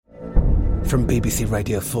From BBC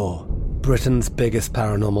Radio 4, Britain's biggest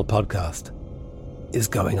paranormal podcast is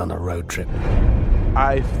going on a road trip.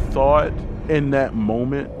 I thought in that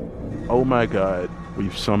moment, oh my God,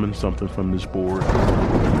 we've summoned something from this board.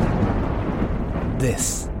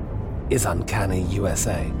 This is Uncanny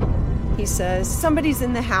USA. He says, somebody's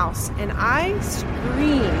in the house, and I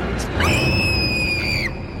screamed.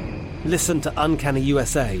 Listen to Uncanny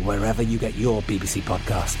USA wherever you get your BBC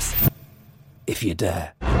podcasts, if you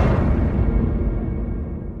dare.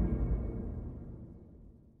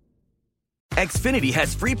 Xfinity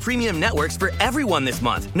has free premium networks for everyone this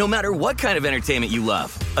month, no matter what kind of entertainment you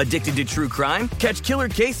love. Addicted to true crime? Catch killer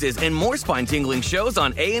cases and more spine-tingling shows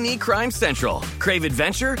on A&E Crime Central. Crave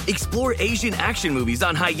adventure? Explore Asian action movies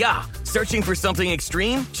on Hi-YAH. Searching for something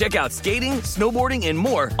extreme? Check out skating, snowboarding, and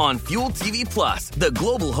more on Fuel TV Plus, the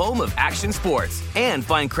global home of action sports. And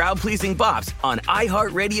find crowd-pleasing bops on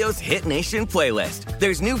iHeartRadio's Hit Nation playlist.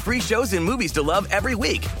 There's new free shows and movies to love every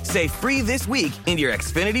week. Say free this week in your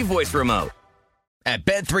Xfinity voice remote. At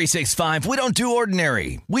Bet365, we don't do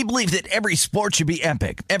ordinary. We believe that every sport should be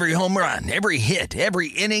epic. Every home run, every hit, every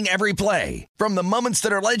inning, every play. From the moments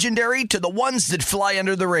that are legendary to the ones that fly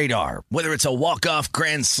under the radar. Whether it's a walk-off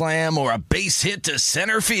grand slam or a base hit to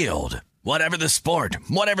center field. Whatever the sport,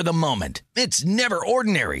 whatever the moment. It's never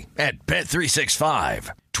ordinary at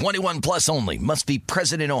Bet365. 21 plus only. Must be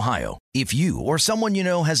present in Ohio. If you or someone you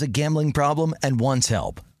know has a gambling problem and wants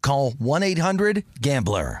help, call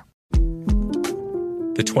 1-800-GAMBLER.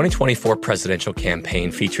 The 2024 presidential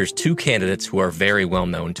campaign features two candidates who are very well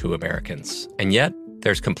known to Americans. And yet,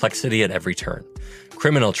 there's complexity at every turn.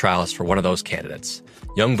 Criminal trials for one of those candidates.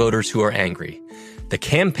 Young voters who are angry. The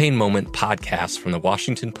Campaign Moment podcast from the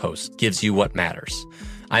Washington Post gives you what matters.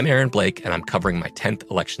 I'm Aaron Blake, and I'm covering my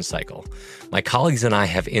 10th election cycle. My colleagues and I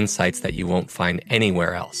have insights that you won't find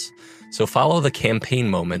anywhere else. So follow The Campaign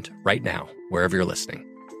Moment right now, wherever you're listening.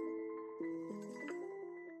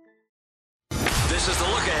 This is The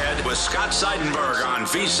Look Ahead with Scott Seidenberg on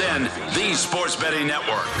VSiN, the Sports Betting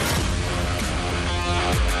Network.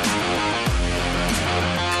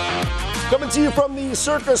 Coming to you from the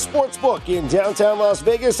Circa Sportsbook in downtown Las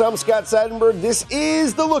Vegas, I'm Scott Seidenberg. This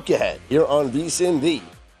is The Look Ahead here on VSiN, the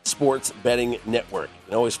Sports Betting Network. You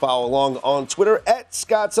can always follow along on Twitter at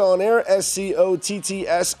ScottsOnAir,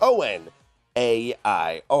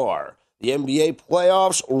 ScottsOnAir. The NBA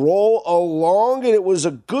playoffs roll along, and it was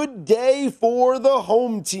a good day for the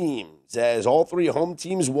home teams, as all three home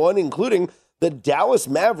teams won, including the Dallas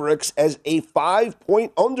Mavericks as a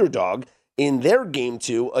 5-point underdog in their Game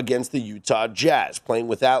 2 against the Utah Jazz. Playing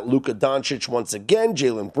without Luka Doncic once again,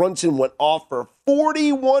 Jalen Brunson went off for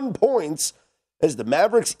 41 points as the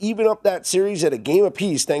Mavericks even up that series at a game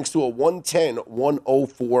apiece thanks to a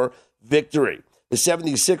 110-104 victory. The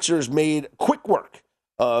 76ers made quick work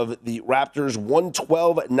of the Raptors,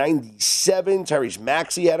 112-97. Tyrese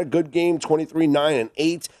Maxey had a good game,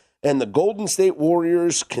 23-9-8. And the Golden State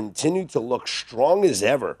Warriors continue to look strong as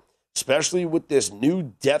ever, especially with this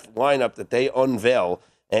new death lineup that they unveil.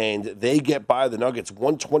 And they get by the Nuggets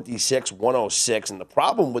 126-106. And the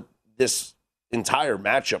problem with this entire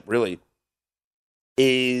matchup really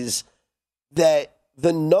is that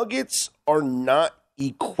the Nuggets are not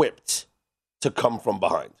equipped to come from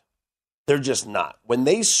behind. They're just not. When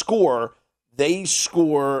they score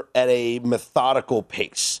at a methodical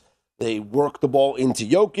pace. They work the ball into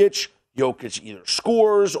Jokic. Jokic either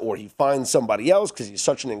scores or he finds somebody else because he's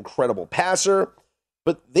such an incredible passer.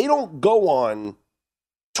 But they don't go on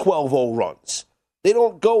 12-0 runs. They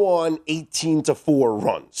don't go on 18-4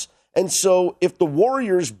 runs. And so if the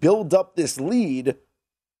Warriors build up this lead,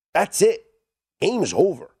 that's it. Game's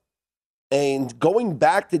over. And going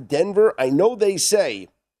back to Denver, I know they say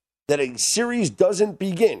that a series doesn't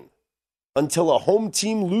begin until a home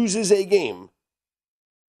team loses a game.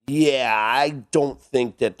 Yeah, I don't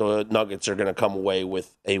think that the Nuggets are going to come away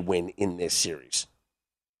with a win in this series.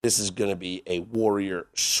 This is going to be a Warrior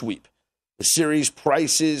sweep. The series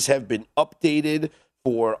prices have been updated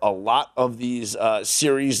for a lot of these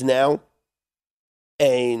series now.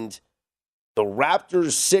 And the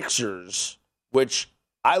Raptors-Sixers, which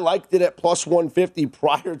I liked it at plus 150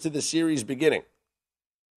 prior to the series beginning.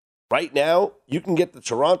 Right now, you can get the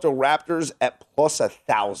Toronto Raptors at plus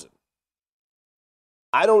 1,000.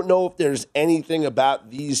 I don't know if there's anything about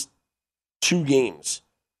these two games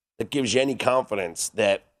that gives you any confidence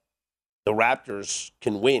that the Raptors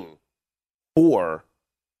can win 4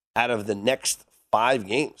 out of the next 5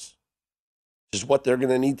 games, which is what they're going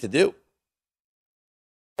to need to do.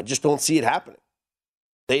 I just don't see it happening.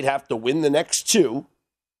 They'd have to win the next 2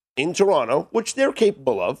 in Toronto, which they're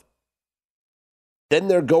capable of. Then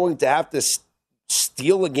they're going to have to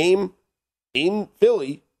steal a game in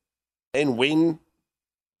Philly and win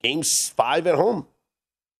Game 5 at home.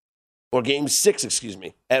 Or Game 6,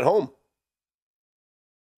 at home.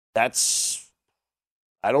 I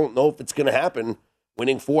don't know if it's going to happen.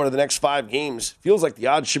 Winning 4 of the next 5 games feels like the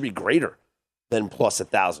odds should be greater than plus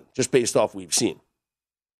 1,000, just based off we've seen.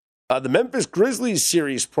 The Memphis Grizzlies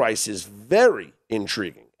series price is very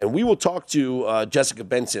intriguing. And we will talk to Jessica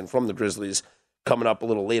Benson from the Grizzlies coming up a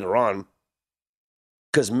little later on.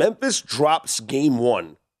 Because Memphis drops Game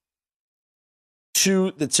 1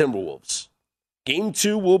 to the Timberwolves. Game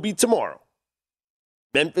 2 will be tomorrow.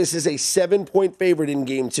 Memphis is a 7-point favorite in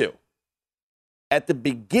Game 2. At the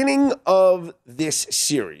beginning of this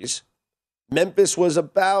series, Memphis was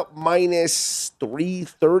about minus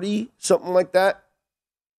 330, something like that.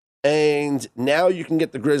 And now you can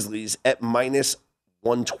get the Grizzlies at minus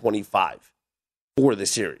 125 for the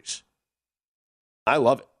series. I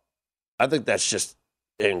love it. I think that's just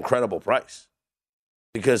an incredible price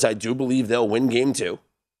because I do believe they'll win Game 2,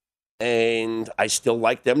 and I still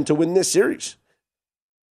like them to win this series.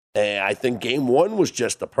 And I think Game 1 was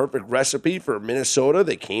just the perfect recipe for Minnesota.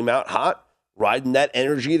 They came out hot, riding that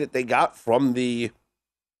energy that they got from the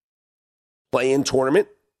play-in tournament.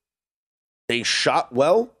 They shot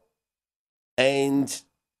well, and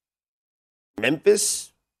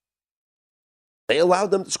Memphis, they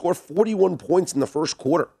allowed them to score 41 points in the first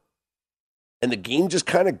quarter. And the game just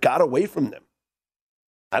kind of got away from them.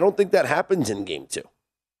 I don't think that happens in Game 2.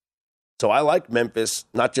 So I like Memphis,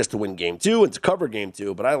 not just to win Game 2 and to cover Game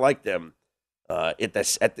 2, but I like them at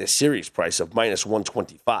this series price of minus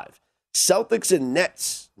 125. Celtics and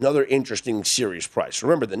Nets, another interesting series price.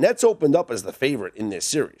 Remember, the Nets opened up as the favorite in this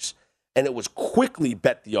series, and it was quickly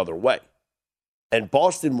bet the other way. And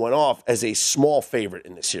Boston went off as a small favorite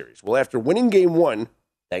in the series. Well, after winning Game 1,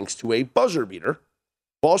 thanks to a buzzer beater,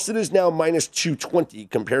 Boston is now minus 220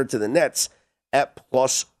 compared to the Nets at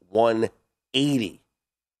plus 180.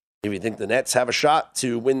 If you think the Nets have a shot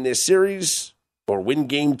to win this series or win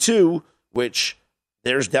Game 2, which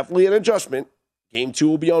there's definitely an adjustment, Game 2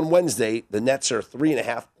 will be on Wednesday. The Nets are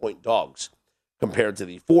 3.5-point dogs compared to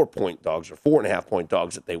the 4-point dogs or 4.5-point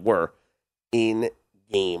dogs that they were in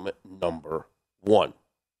Game number 1.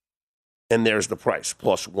 And there's the price,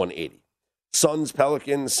 plus 180. Suns,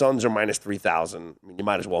 Pelicans. Suns are minus 3,000. I mean, you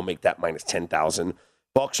might as well make that minus 10,000.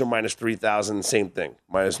 Bucks are minus 3,000. Same thing.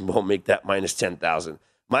 Might as well make that minus 10,000.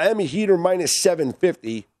 Miami Heat are minus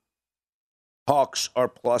 750. Hawks are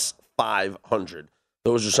plus 500.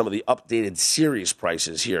 Those are some of the updated series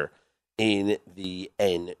prices here in the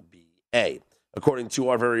NBA. According to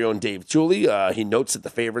our very own Dave Tuley, he notes that the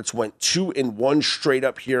favorites went 2-1 straight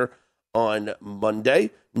up here on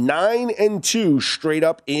Monday. 9-2 straight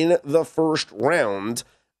up in the first round.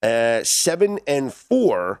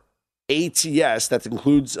 7-4 ATS. That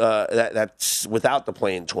includes that's without the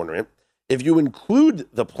play-in tournament. If you include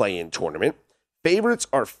the play-in tournament, favorites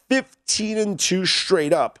are 15-2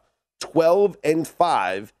 straight up,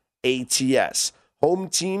 12-5 ATS. Home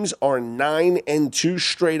teams are 9-2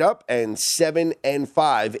 straight up and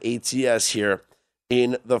 7-5 ATS here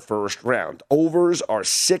in the first round. Overs are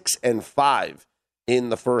 6-5 in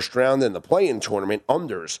the first round. In the play-in tournament,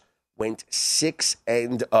 unders went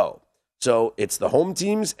 6-0. So it's the home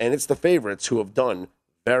teams and it's the favorites who have done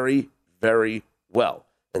very, very well.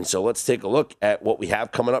 And so let's take a look at what we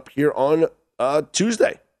have coming up here on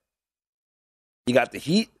Tuesday. You got the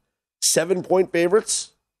Heat, 7-point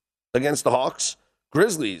favorites against the Hawks.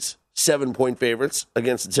 Grizzlies, 7-point favorites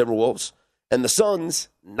against the Timberwolves. And the Suns,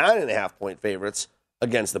 9.5-point favorites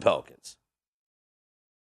against the Pelicans.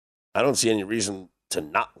 I don't see any reason to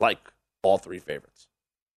not like all three favorites.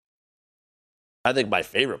 I think my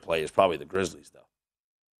favorite play is probably the Grizzlies, though,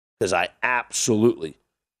 because I absolutely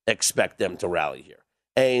expect them to rally here.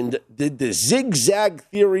 And did the zigzag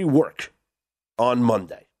theory work on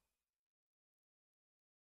Monday?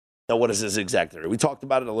 Now, what is the zigzag theory? We talked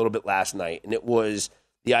about it a little bit last night, and it was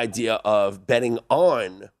the idea of betting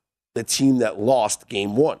on the team that lost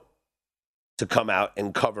Game 1 to come out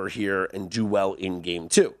and cover here and do well in Game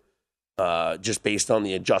 2, just based on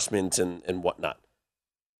the adjustments and whatnot.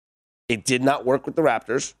 It did not work with the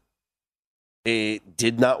Raptors. It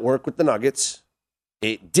did not work with the Nuggets.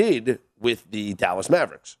 It did with the Dallas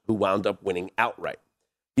Mavericks, who wound up winning outright.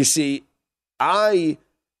 You see, I,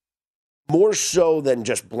 more so than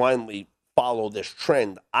just blindly follow this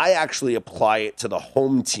trend, I actually apply it to the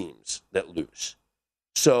home teams that lose.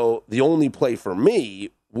 So the only play for me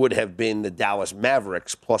would have been the Dallas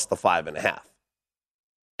Mavericks plus the 5.5.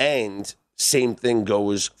 And same thing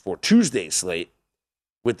goes for Tuesday's slate,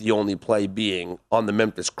 with the only play being on the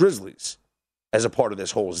Memphis Grizzlies as a part of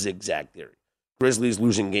this whole zigzag theory. Grizzlies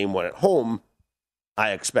losing game 1 at home,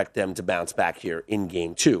 I expect them to bounce back here in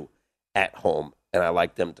game 2 at home, and I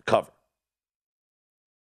like them to cover.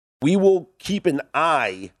 We will keep an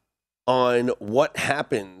eye on what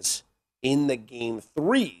happens in the game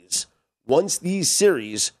 3s once these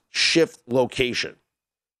series shift location,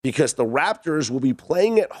 because the Raptors will be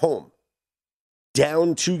playing at home,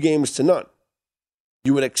 down 2-0.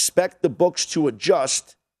 You would expect the books to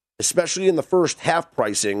adjust, especially in the first half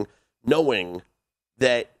pricing, knowing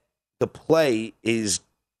that the play is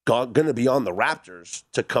going to be on the Raptors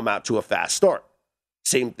to come out to a fast start.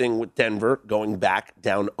 Same thing with Denver going back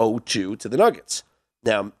down 0-2 to the Nuggets.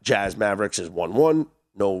 Now, Jazz Mavericks is 1-1.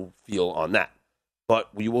 No feel on that.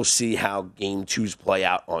 But we will see how game 2s play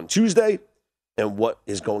out on Tuesday and what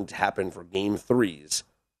is going to happen for game 3s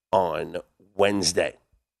on Wednesday.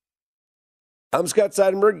 I'm Scott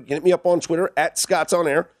Seidenberg. You can hit me up on Twitter at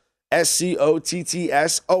ScottsOnAir,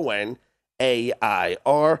 ScottsOnair.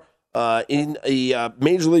 In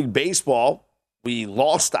Major League Baseball, we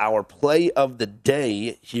lost our play of the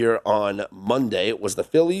day here on Monday. It was the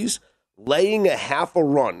Phillies laying a half a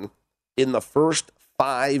run in the first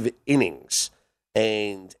 5 innings.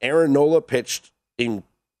 And Aaron Nola pitched he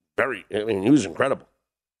was incredible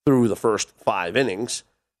through the first 5 innings.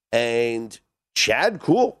 And Chad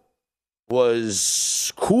Kuhl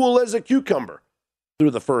was cool as a cucumber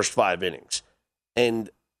through the first 5 innings. And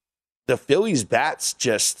the Phillies bats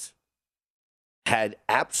just had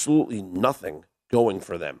absolutely nothing going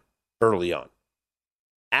for them early on.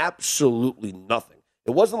 Absolutely nothing.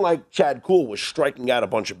 It wasn't like Chad Kuhl was striking out a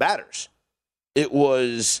bunch of batters. It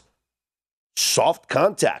was soft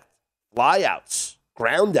contact, flyouts,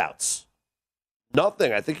 groundouts.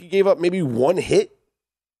 Nothing. I think he gave up maybe 1 hit,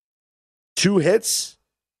 2 hits,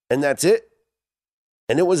 and that's it.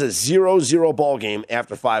 And it was a 0-0 ball game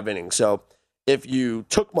after 5 innings. So if you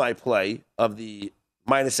took my play of the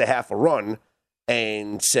minus a half a run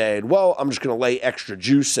and said, well, I'm just going to lay extra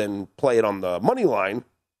juice and play it on the money line,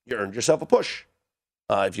 you earned yourself a push.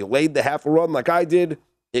 If you laid the half a run like I did,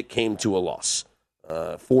 it came to a loss.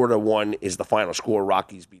 4-1 is the final score.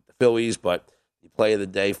 Rockies beat the Phillies, but the play of the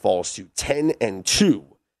day falls to 10-2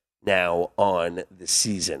 now on the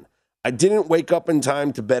season. I didn't wake up in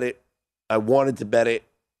time to bet it. I wanted to bet it.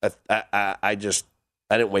 I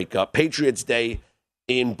didn't wake up. Patriots Day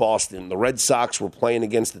in Boston. The Red Sox were playing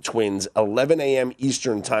against the Twins. 11 a.m.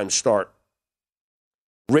 Eastern time start.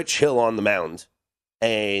 Rich Hill on the mound,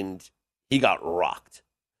 and he got rocked,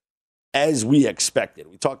 as we expected.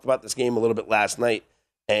 We talked about this game a little bit last night,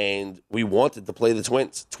 and we wanted to play the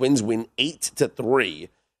Twins. Twins win 8-3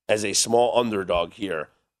 as a small underdog here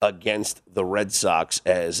against the Red Sox,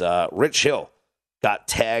 as Rich Hill got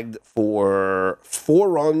tagged for 4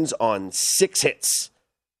 runs on 6 hits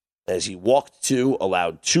as he walked 2,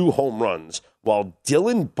 allowed 2 home runs, while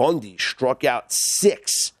Dylan Bundy struck out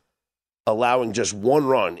 6, allowing just 1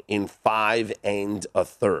 run in 5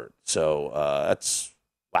 1/3. So that's,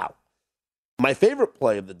 wow. My favorite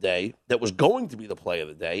play of the day, that was going to be the play of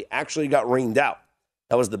the day, actually got rained out.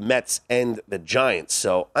 That was the Mets and the Giants.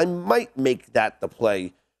 So I might make that the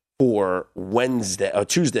play for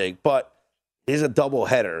Tuesday, but it is a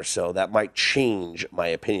doubleheader, so that might change my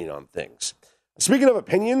opinion on things. Speaking of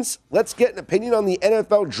opinions, let's get an opinion on the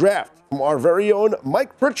NFL draft from our very own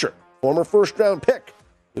Mike Pritchard, former first-round pick,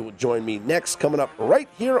 who will join me next, coming up right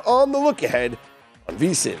here on The Look Ahead on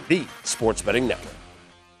VSiN, the Sports Betting Network.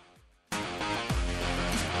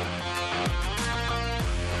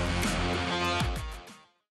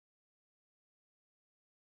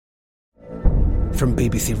 From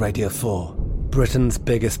BBC Radio 4, Britain's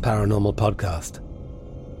biggest paranormal podcast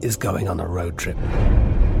is going on a road trip.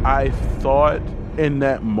 I thought in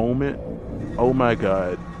that moment, oh my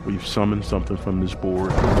God, we've summoned something from this board.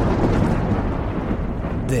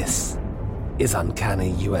 This is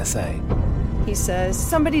Uncanny USA. He says,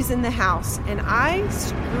 somebody's in the house, and I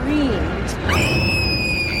screamed.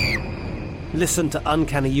 Listen to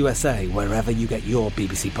Uncanny USA wherever you get your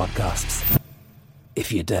BBC podcasts,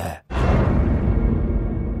 if you dare.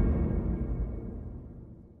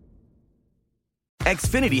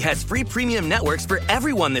 Xfinity has free premium networks for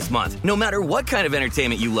everyone this month, no matter what kind of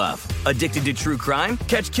entertainment you love. Addicted to true crime?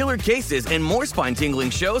 Catch killer cases and more spine-tingling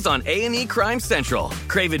shows on A&E Crime Central.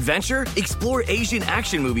 Crave adventure? Explore Asian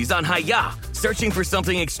action movies on Hi-YAH. Searching for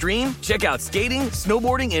something extreme? Check out skating,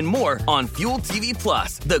 snowboarding, and more on Fuel TV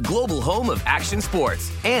Plus, the global home of action sports.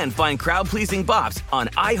 And find crowd-pleasing bops on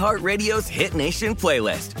iHeartRadio's Hit Nation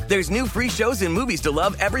playlist. There's new free shows and movies to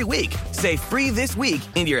love every week. Say free this week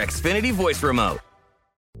in your Xfinity voice remote.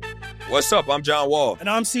 What's up? I'm John Wall. And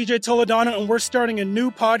I'm CJ Toledano, and we're starting a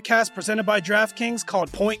new podcast presented by DraftKings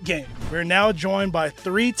called Point Game. We're now joined by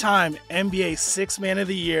 3-time NBA Sixth Man of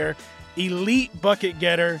the Year, elite bucket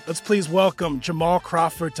getter. Let's please welcome Jamal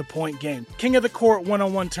Crawford to Point Game. King of the Court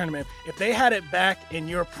one-on-one tournament. If they had it back in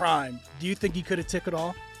your prime, do you think you could have took it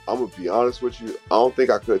all? I'm going to be honest with you. I don't think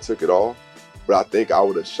I could have took it all, but I think I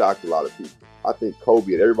would have shocked a lot of people. I think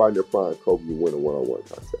Kobe and everybody in their prime, Kobe would win a one-on-one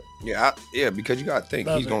contest. Yeah, because you got to think,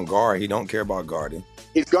 he's going to guard. He don't care about guarding.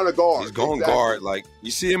 He's going to guard. He's going to guard. Like,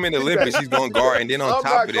 you see him in the Olympics, he's going to guard. And then on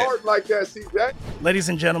top of that. Like that, see that? Ladies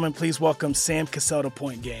and gentlemen, please welcome Sam Cassell to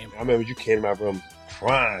Point Game. I remember you came out from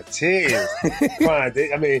prime 10.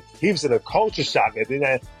 I mean, he was in a culture shock. And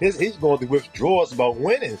then he's going through withdrawals about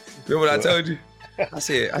winning. Remember what I told you? I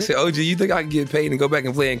said, OG, you think I can get paid and go back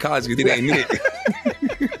and play in college because it ain't it?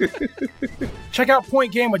 Check out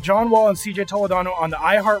Point Game with John Wall and CJ Toledano on the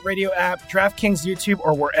iHeartRadio app, DraftKings YouTube,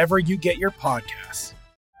 or wherever you get your podcasts.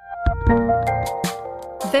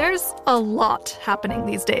 There's a lot happening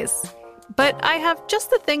these days, but I have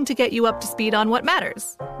just the thing to get you up to speed on what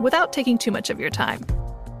matters without taking too much of your time.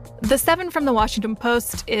 The 7 from the Washington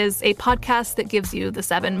Post is a podcast that gives you the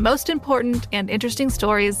 7 most important and interesting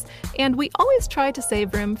stories, and we always try to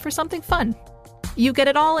save room for something fun. You get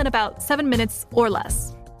it all in about 7 minutes or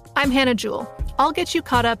less. I'm Hannah Jewell. I'll get you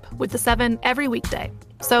caught up with the 7 every weekday.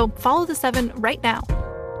 So follow the 7 right now.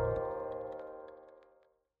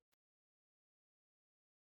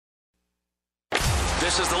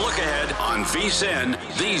 This is the Look Ahead on VSiN,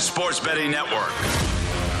 the Sports Betting Network.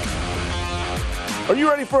 Are you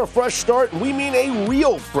ready for a fresh start? We mean a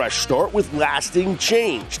real fresh start with lasting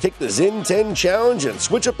change. Take the Zyn 10 challenge and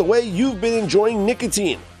switch up the way you've been enjoying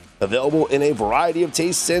nicotine. Available in a variety of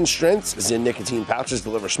tastes and strengths, Zyn nicotine pouches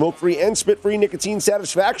deliver smoke-free and spit-free nicotine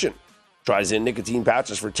satisfaction. Try Zyn nicotine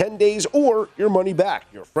pouches for 10 days or your money back.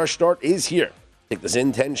 Your fresh start is here. Take the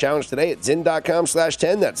Zyn 10 challenge today at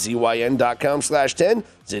Zyn.com/10. That's ZYN.com/10.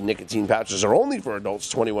 Zyn nicotine pouches are only for adults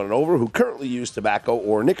 21 and over who currently use tobacco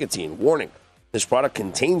or nicotine. Warning, this product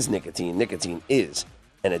contains nicotine. Nicotine is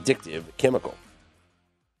an addictive chemical.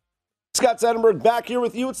 Scott Seidenberg back here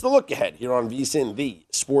with you. It's the Look Ahead here on VSiN, the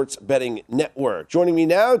Sports Betting Network. Joining me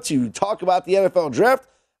now to talk about the NFL Draft,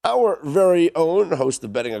 our very own host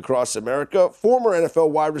of Betting Across America, former NFL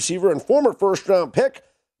wide receiver and former first-round pick,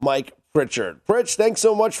 Mike Pritchard. Pritch, thanks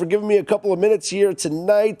so much for giving me a couple of minutes here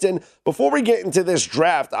tonight. And before we get into this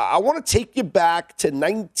draft, I want to take you back to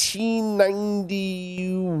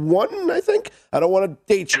 1991, I think. I don't want to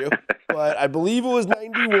date you, but I believe it was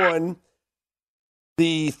 91.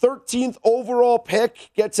 The 13th overall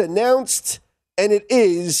pick gets announced, and it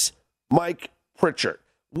is Mike Pritchard.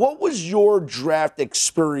 What was your draft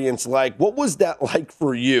experience like? What was that like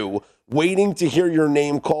for you, waiting to hear your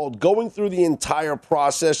name called, going through the entire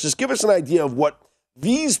process? Just give us an idea of what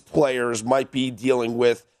these players might be dealing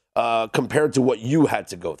with compared to what you had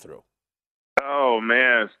to go through. Oh,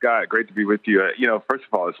 man, Scott, great to be with you. First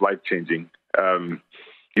of all, it's life-changing.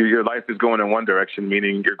 Your life is going in one direction,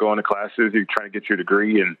 meaning you're going to classes, you're trying to get your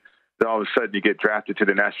degree, and then all of a sudden you get drafted to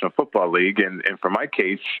the National Football League. And for my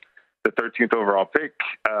case, the 13th overall pick,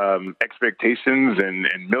 expectations and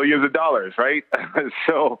millions of dollars, right? And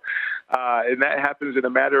that happens in a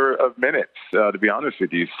matter of minutes, to be honest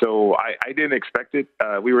with you. So I didn't expect it.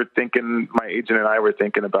 We were thinking, my agent and I were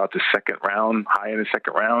thinking about the second round, high in the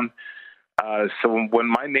second round. So when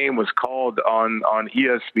my name was called on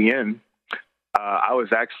ESPN, I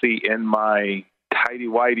was actually in my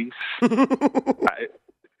tighty-whities.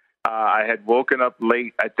 I had woken up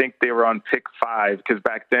late. I think they were on pick 5 because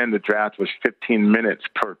back then the draft was 15 minutes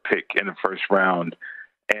per pick in the first round.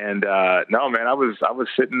 And no, man, I was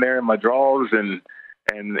sitting there in my drawers and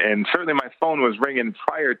certainly my phone was ringing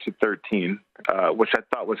prior to 13, which I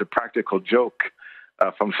thought was a practical joke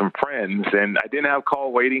from some friends. And I didn't have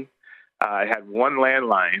call waiting. I had one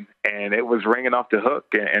landline, and it was ringing off the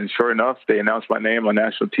hook. And sure enough, they announced my name on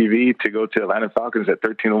national TV to go to Atlanta Falcons at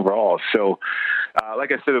 13 overall. So,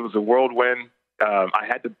 like I said, it was a whirlwind. I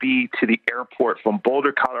had to be to the airport from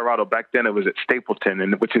Boulder, Colorado. Back then, it was at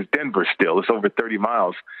Stapleton, which is Denver still. It's over 30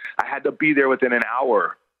 miles. I had to be there within an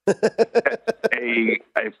hour. a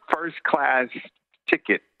first-class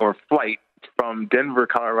ticket or flight from Denver,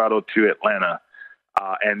 Colorado to Atlanta.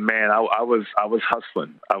 And man, I was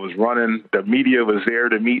hustling. I was running. The media was there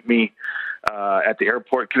to meet me at the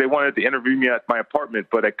airport because they wanted to interview me at my apartment,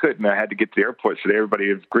 but I couldn't. I had to get to the airport, so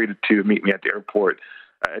everybody agreed to meet me at the airport.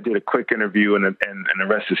 I did a quick interview, and the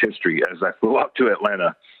rest is history. As I flew up to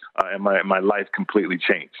Atlanta, and my life completely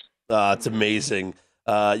changed. It's amazing.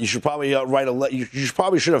 You should probably write a letter. You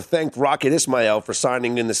probably should have thanked Rocket Ismail for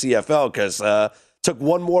signing in the CFL because took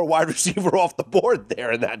one more wide receiver off the board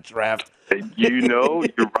there in that draft. You're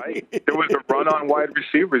right. There was a run on wide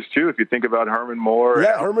receivers, too, if you think about Herman Moore.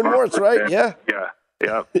 Yeah, Herman Moore's right, yeah.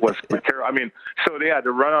 Yeah,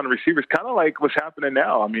 the run on receivers, kind of like what's happening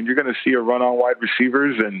now. I mean, you're going to see a run on wide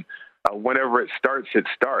receivers, and whenever it starts, it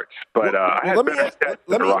starts. But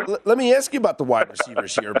let me ask you about the wide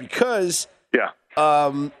receivers here, because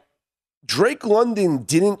Drake London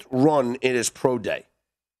didn't run in his pro day,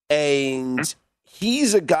 and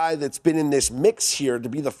he's a guy that's been in this mix here to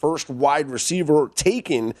be the first wide receiver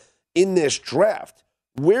taken in this draft.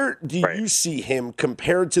 Where do you see him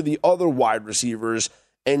compared to the other wide receivers,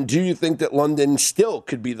 and do you think that London still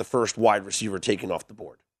could be the first wide receiver taken off the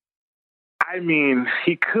board? I mean,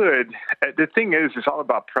 he could. The thing is, it's all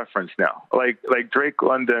about preference now. Like Drake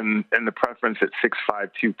London and the preference at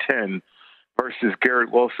 6'5", 210 versus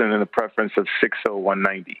Garrett Wilson and the preference of 6'0",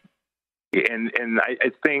 190. And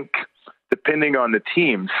I think depending on the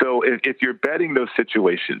team. So if you're betting those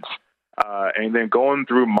situations and then going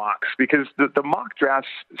through mocks, because the mock drafts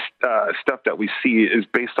stuff that we see is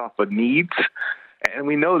based off of needs. And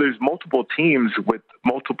we know there's multiple teams with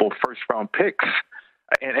multiple first-round picks.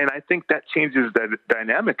 And I think that changes the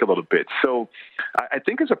dynamic a little bit. So I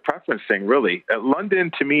think it's a preference thing, really.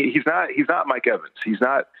 London, to me, he's not Mike Evans. He's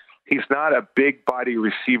not a big body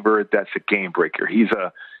receiver that's a game breaker. He's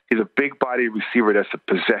a big body receiver that's a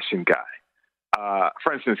possession guy.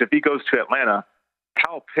 For instance, if he goes to Atlanta,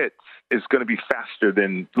 Kyle Pitts is going to be faster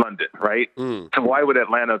than London, right? So why would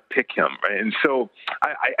Atlanta pick him? Right? And so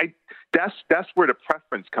that's where the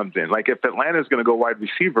preference comes in. Like if Atlanta is going to go wide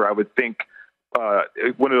receiver, I would think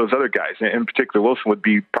one of those other guys, in particular Wilson, would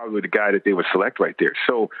be probably the guy that they would select right there.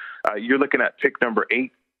 So you're looking at pick number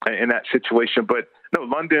 8 in that situation. But no,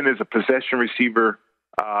 London is a possession receiver.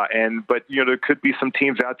 But there could be some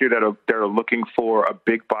teams out there that are looking for a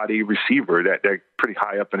big body receiver that they're pretty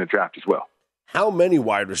high up in the draft as well. How many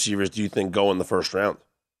wide receivers do you think go in the first round?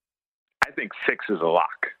 I think 6 is a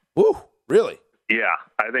lock. Woo, really? Yeah,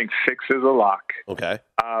 I think 6 is a lock. Okay.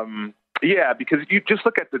 Yeah, because you just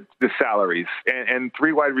look at the salaries, and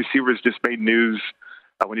 3 wide receivers just made news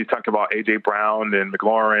when you talk about A.J. Brown and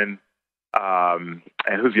McLaurin,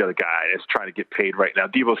 and who's the other guy that's trying to get paid right now?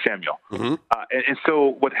 Deebo Samuel. And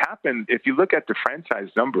so what happened, if you look at the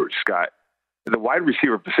franchise numbers, Scott, the wide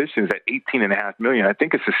receiver position is at $18.5 million. I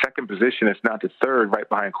think it's the second position. It's not the third, right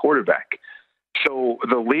behind quarterback. So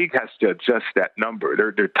the league has to adjust that number.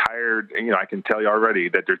 They're tired. I can tell you already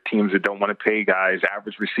that there are teams that don't want to pay guys,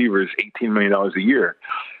 average receivers, $18 million a year.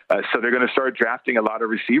 So they're going to start drafting a lot of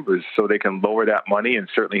receivers so they can lower that money and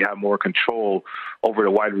certainly have more control over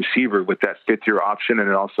the wide receiver with that fifth-year option and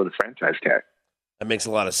then also the franchise tag. That makes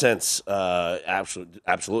a lot of sense.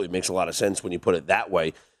 Absolutely makes a lot of sense when you put it that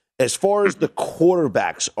way. As far as the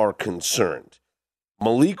quarterbacks are concerned,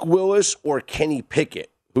 Malik Willis or Kenny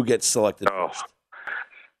Pickett, who gets selected first?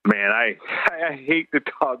 Man, I hate to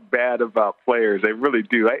talk bad about players. I really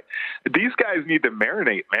do. These guys need to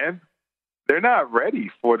marinate, man. They're not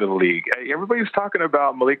ready for the league. Everybody's talking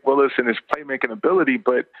about Malik Willis and his playmaking ability,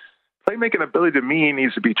 but playmaking ability to me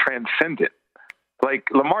needs to be transcendent. Like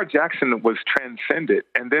Lamar Jackson was transcendent,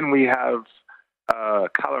 and then we have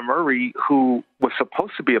Kyler Murray, who was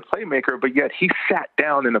supposed to be a playmaker, but yet he sat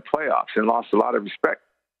down in the playoffs and lost a lot of respect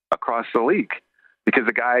across the league because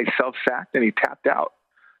the guy self-sacked and he tapped out.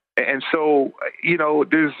 And so,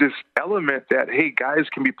 there's this element that, hey, guys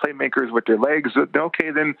can be playmakers with their legs.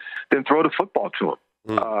 Okay, then throw the football to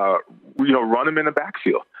them. Run them in the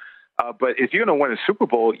backfield. But if you're going to win a Super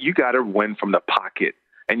Bowl, you got to win from the pocket.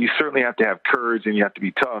 And you certainly have to have courage and you have to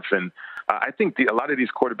be tough. And I think a lot of these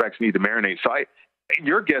quarterbacks need to marinate. So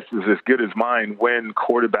your guess is as good as mine when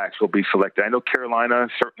quarterbacks will be selected. I know Carolina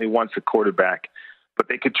certainly wants a quarterback, but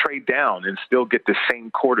they could trade down and still get the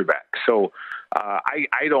same quarterback. So I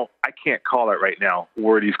can't call it right now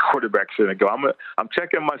where these quarterbacks are going to go. I'm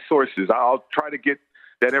checking my sources. I'll try to get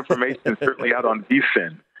that information certainly out on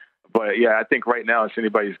VSiN. But yeah, I think right now it's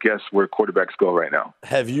anybody's guess where quarterbacks go right now.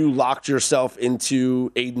 Have you locked yourself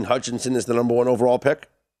into Aiden Hutchinson as the number 1 overall pick?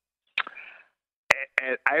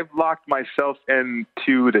 And I've locked myself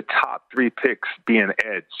into the top 3 picks being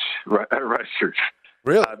edge rushers.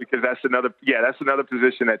 Really? Because that's another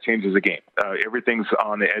position that changes the game. Everything's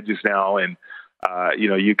on the edges now, and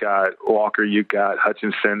you got Walker, you got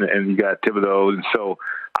Hutchinson, and you got Thibodeau, and so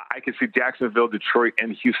I can see Jacksonville, Detroit,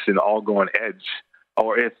 and Houston all going edge.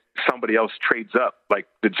 Or if somebody else trades up, like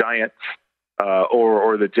the Giants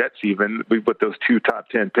or the Jets, even with those 2 top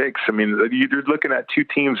 10 picks. I mean, you're looking at 2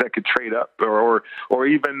 teams that could trade up, or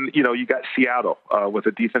even you got Seattle with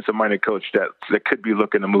a defensive-minded coach that could be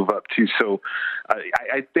looking to move up too. So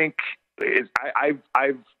I think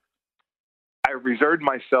I've reserved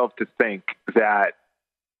myself to think that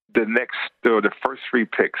the first 3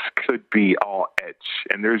 picks could be all edge,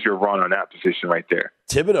 and there's your run on that position right there.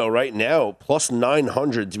 Thibodeau right now plus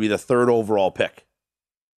 900 to be the 3rd overall pick.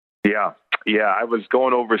 Yeah. I was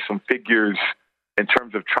going over some figures in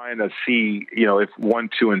terms of trying to see, if 1,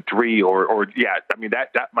 2, and 3, or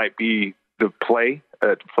that might be the play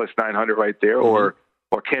at plus 900 right there, Mm-hmm.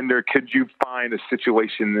 or could you find a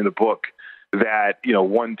situation in the book that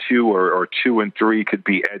 1, 2, or 2 and 3 could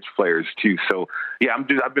be edge players too? So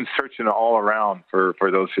I've been searching all around for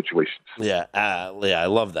those situations. Yeah, I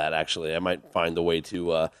love that. Actually, I might find a way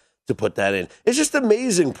to put that in. It's just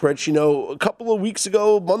amazing, Pritch. A couple of weeks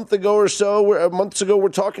ago, months ago, we're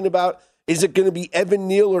talking about, is it going to be Evan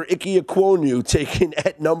Neal or Ike Ekwonu taken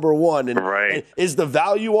at number 1? And is the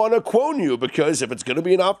value on Ekwonu? Because if it's going to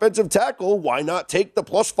be an offensive tackle, why not take the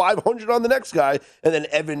plus 500 on the next guy? And then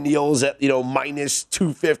Evan Neal's at, minus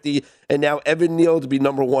 250. And now Evan Neal to be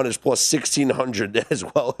number 1 is plus 1,600 as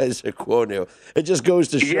well as Ekwonu. It just goes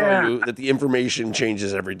to show you that the information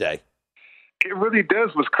changes every day. It really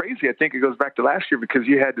does. What's crazy, I think it goes back to last year, because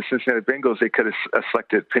you had the Cincinnati Bengals. They could have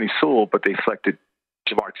selected Penei Sewell, but they selected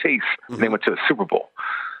Jamar Chase, and they went to the Super Bowl.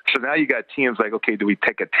 So now you got teams like, okay, do we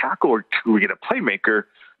take a tackle or do we get a playmaker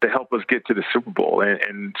to help us get to the Super Bowl?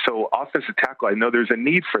 And so offensive tackle, I know there's a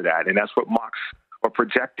need for that, and that's what mocks are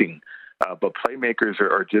projecting. But playmakers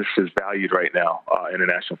are just as valued right now in the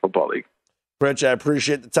National Football League. Pritch, I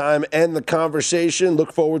appreciate the time and the conversation.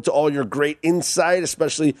 Look forward to all your great insight,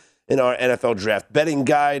 especially in our NFL draft betting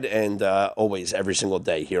guide, and always every single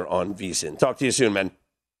day here on VSiN. Talk to you soon, man.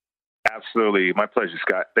 Absolutely. My pleasure,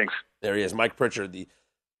 Scott. Thanks. There he is, Mike Pritchard, the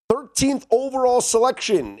 13th overall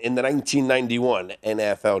selection in the 1991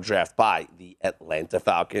 NFL draft by the Atlanta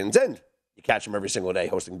Falcons. And you catch him every single day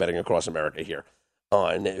hosting Betting Across America here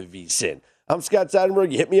on VSiN. I'm Scott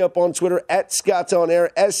Seidenberg. You hit me up on Twitter at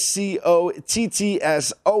ScottsOnAir,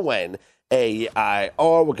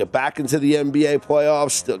 ScottsOnAir. We'll get back into the NBA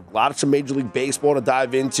playoffs. Still a lot of some Major League Baseball to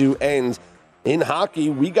dive into. And in hockey,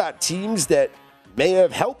 we got teams that may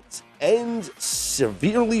have helped and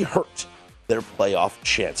severely hurt their playoff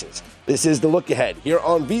chances. This is The Look Ahead here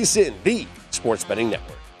on VSiN, the Sports Betting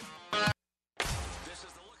Network. This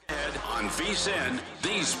is The Look Ahead on VSiN,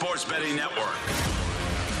 the Sports Betting Network.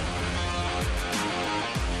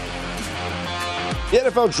 The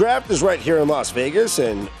NFL Draft is right here in Las Vegas,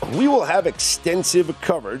 and we will have extensive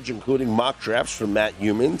coverage, including mock drafts from Matt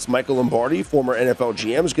Humans. Michael Lombardi, former NFL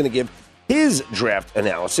GM, is going to give his draft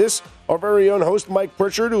analysis. Our very own host, Mike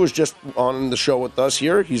Pritchard, who was just on the show with us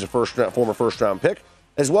here. He's a former first-round pick,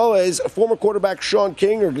 as well as former quarterback Sean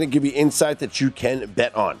King, are going to give you insight that you can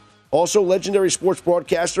bet on. Also, legendary sports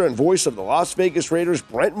broadcaster and voice of the Las Vegas Raiders,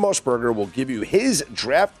 Brent Musburger, will give you his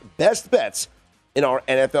draft best bets in our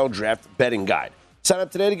NFL Draft betting guide. Sign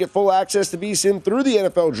up today to get full access to VSiN through the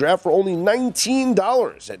NFL Draft for only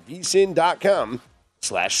 $19 at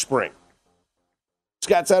vsin.com/spring.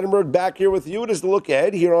 Scott Seidenberg back here with you. It is The Look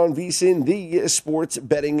Ahead here on VSiN, the Sports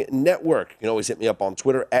Betting Network. You can always hit me up on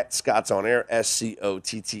Twitter at ScottsOnAir,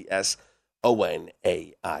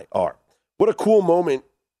 ScottsOnAir. What a cool moment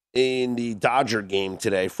in the Dodger game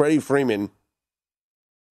today. Freddie Freeman,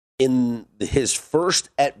 in his first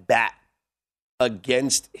at-bat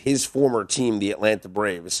against his former team, the Atlanta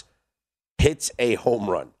Braves, hits a home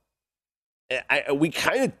run. We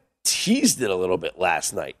kind of teased it a little bit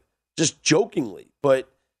last night, just jokingly. But,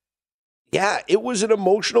 yeah, it was an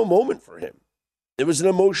emotional moment for him. It was an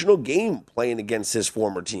emotional game playing against his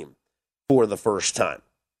former team for the first time.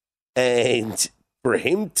 And for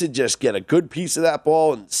him to just get a good piece of that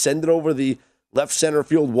ball and send it over the left center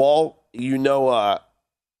field wall,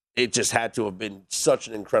 it just had to have been such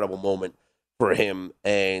an incredible moment for him.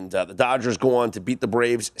 And the Dodgers go on to beat the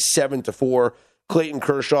Braves 7-4. Clayton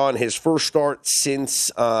Kershaw, in his first start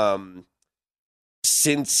since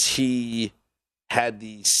he had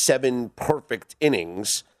the 7 perfect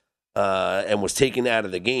innings and was taken out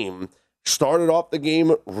of the game, started off the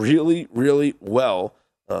game really, really well.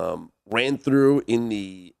 Ran through in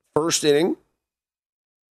the first inning.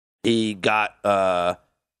 He got a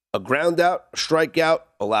ground out, a strikeout,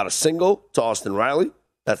 allowed a single to Austin Riley.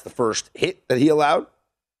 That's the first hit that he allowed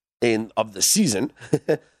of the season.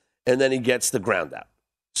 And then he gets the ground out.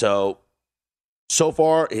 So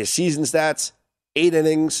far, his season stats, 8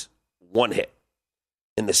 innings, 1 hit.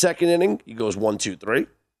 In the second inning, he goes 1, 2, 3.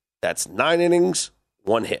 That's 9 innings,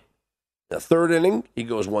 1 hit. In the third inning, he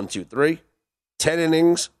goes 1, 2, 3. 10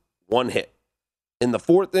 innings, 1 hit. In the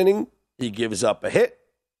fourth inning, he gives up a hit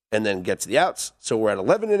and then gets the outs. So we're at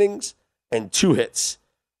 11 innings and 2 hits.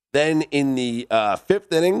 Then in the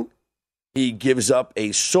fifth inning, he gives up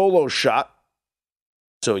a solo shot.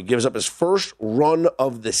 So he gives up his first run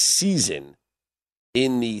of the season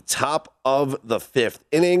in the top of the 5th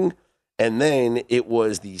inning. And then it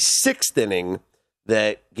was the 6th inning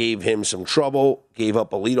that gave him some trouble, gave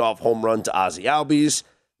up a leadoff home run to Ozzie Albies,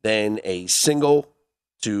 then a single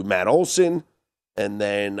to Matt Olson, and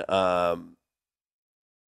then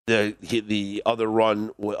the other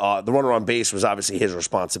run, the runner on base was obviously his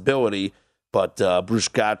responsibility, but Bruce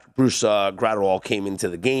Gratterall came into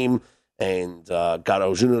the game and got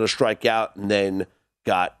Ozuna to strike out, and then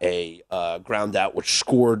got a ground out, which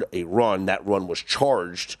scored a run. That run was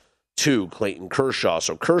charged to Clayton Kershaw.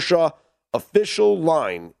 So Kershaw, official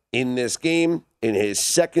line in this game, in his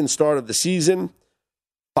second start of the season,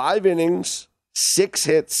 5 innings, 6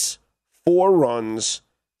 hits, 4 runs,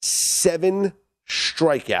 7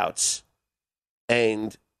 strikeouts,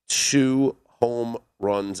 and 2 home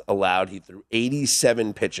runs allowed. He threw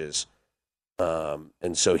 87 pitches.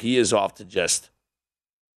 And so he is off to just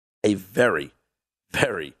a very,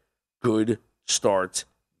 very good start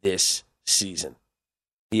this season.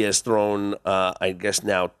 He has thrown, I guess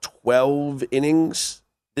now 12 innings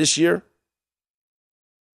this year.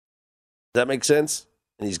 Does that make sense?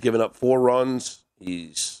 And he's given up 4 runs.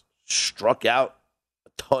 He's struck out a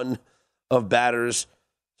ton of batters.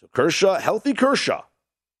 So Kershaw, healthy Kershaw,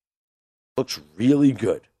 looks really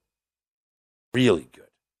good. Really good.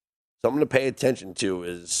 Something to pay attention to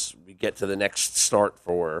as we get to the next start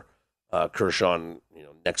for Kershaw,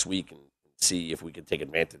 next week, and see if we can take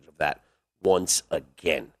advantage of that once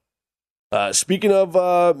again. Speaking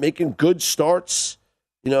of making good starts,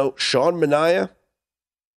 Sean Manaea,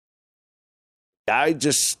 guy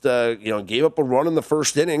just gave up a run in the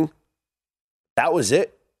first inning. That was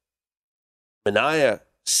it. Manaea,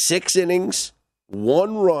 6 innings,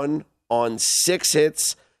 1 run on 6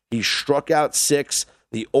 hits. He struck out 6.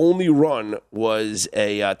 The only run was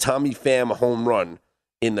a Tommy Pham home run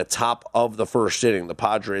in the top of the first inning. The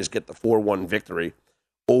Padres get the 4-1 victory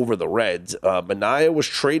over the Reds. Manaea was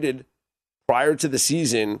traded prior to the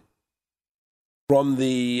season from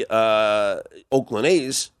the Oakland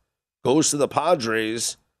A's, goes to the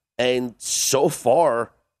Padres, and so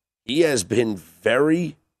far he has been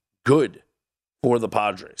very good for the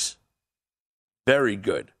Padres. Very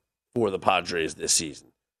good for the Padres this season.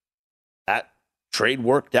 That trade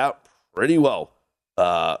worked out pretty well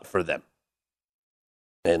for them.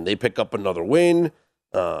 And they pick up another win.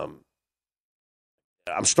 I'm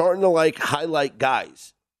starting to highlight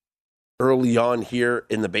guys early on here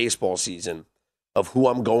in the baseball season of who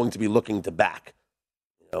I'm going to be looking to back,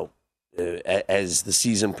 as the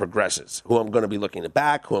season progresses. Who I'm going to be looking to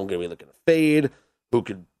back, who I'm going to be looking to fade, who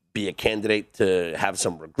could be a candidate to have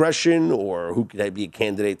some regression, or who could be a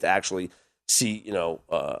candidate to actually see,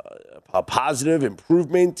 a positive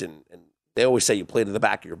improvement. And they always say you play to the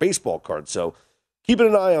back of your baseball card. So keeping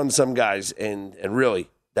an eye on some guys, and really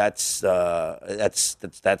that's this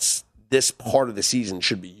part of the season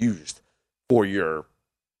should be used for your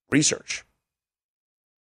research.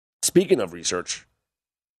 Speaking of research,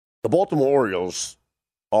 the Baltimore Orioles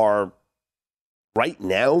are right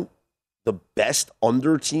now the best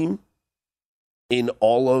under team in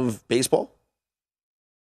all of baseball.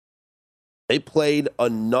 They played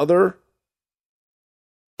another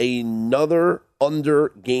under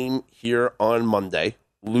game here on Monday,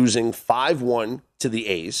 losing 5-1 to the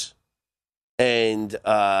A's. And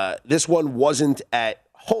this one wasn't at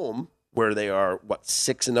home, where they are,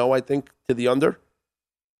 6-0, I think, to the under.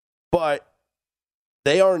 But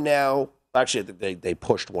they are now, actually, I think they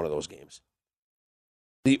pushed one of those games.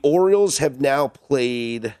 The Orioles have now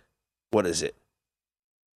played,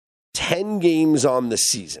 10 games on the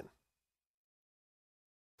season.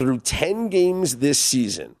 Through 10 games this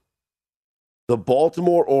season, the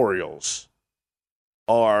Baltimore Orioles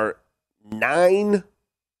are 9-0-1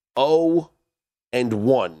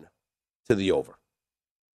 to the over.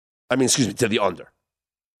 To the under.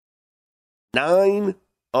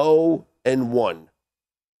 9-0-1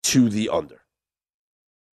 to the under.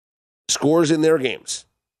 Scores in their games: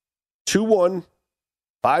 2-1,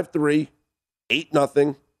 5-3,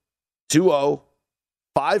 8-0, 2-0,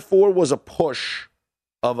 5-4 was a push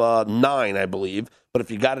of a 9, I believe. But if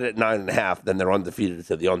you got it at 9.5, then they're undefeated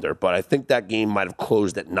to the under. But I think that game might have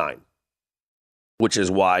closed at 9, which is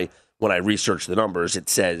why when I researched the numbers, it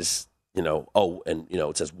says,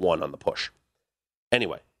 it says 1 on the push.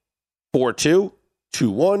 Anyway, 4-2,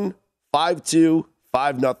 2-1, 5-2,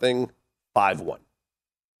 5-0, 5-1.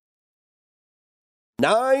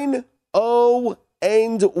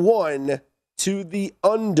 9-0-1 to the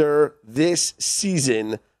under this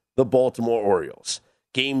season, the Baltimore Orioles.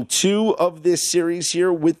 Game 2 of this series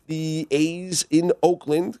here with the A's in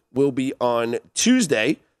Oakland will be on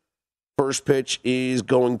Tuesday. First pitch is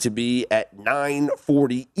going to be at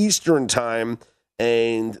 9:40 Eastern time.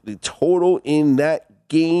 And the total in that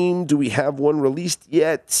game, do we have one released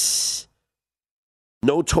yet?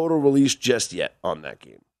 No total released just yet on that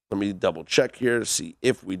game. Let me double check here to see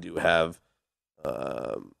if we do have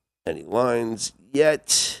any lines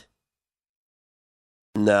yet.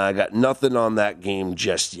 Nah, I got nothing on that game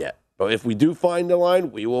just yet. But if we do find a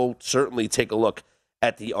line, we will certainly take a look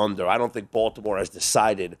at the under. I don't think Baltimore has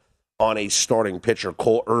decided on a starting pitcher.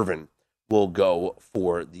 Cole Irvin will go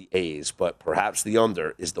for the A's, but perhaps the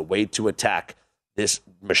under is the way to attack this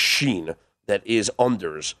machine that is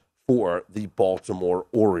unders for the Baltimore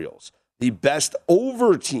Orioles. The best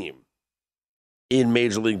over team in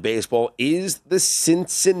Major League Baseball is the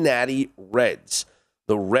Cincinnati Reds.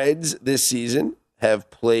 The Reds this season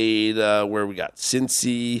have played,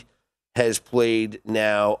 Cincy has played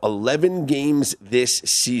now 11 games this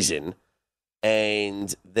season,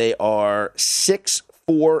 and they are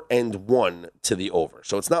 6-4-1 to the over.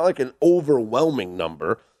 So it's not like an overwhelming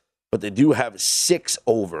number, but they do have 6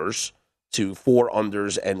 overs to 4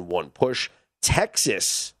 unders and 1 push.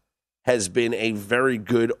 Texas has been a very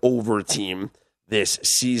good over team this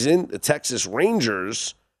season. The Texas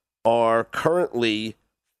Rangers are currently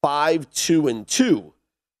 5-2-2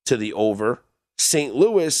 to the over. St.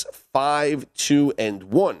 Louis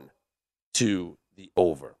 5-2-1 to the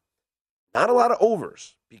over. Not a lot of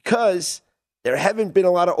overs because there haven't been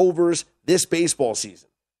a lot of overs this baseball season.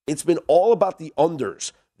 It's been all about the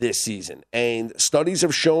unders this season. And studies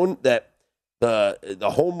have shown that the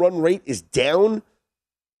home run rate is down.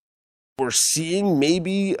 We're seeing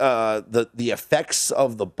maybe the effects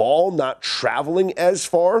of the ball not traveling as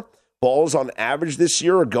far. Balls on average this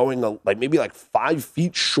year are going maybe 5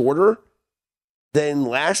 feet shorter than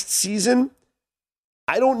last season.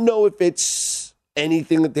 I don't know if it's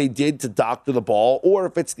anything that they did to doctor the ball or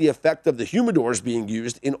if it's the effect of the humidors being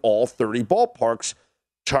used in all 30 ballparks,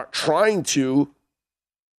 trying to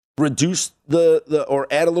reduce or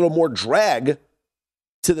add a little more drag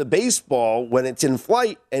to the baseball when it's in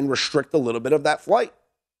flight and restrict a little bit of that flight.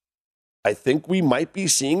 I think we might be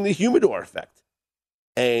seeing the humidor effect,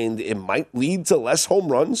 and it might lead to less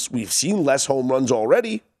home runs. We've seen less home runs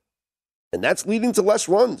already, and that's leading to less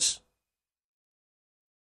runs.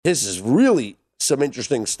 This is really some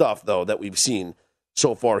interesting stuff, though, that we've seen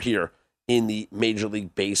so far here in the Major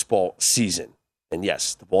League Baseball season. And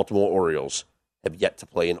yes, the Baltimore Orioles have yet to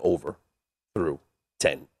play an over through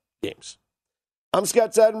 10 games. I'm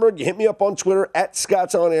Scott Seidenberg. You hit me up on Twitter at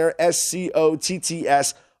ScottsOnAir,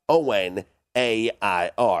 ScottsOnAir.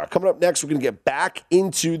 Coming up next, we're going to get back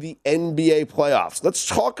into the NBA playoffs. Let's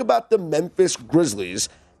talk about the Memphis Grizzlies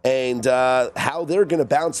and how they're going to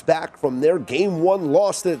bounce back from their Game 1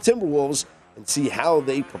 loss to the Timberwolves and see how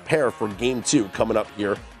they prepare for Game 2 coming up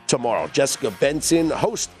here tomorrow. Jessica Benson,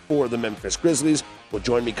 host for the Memphis Grizzlies, will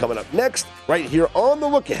join me coming up next right here on The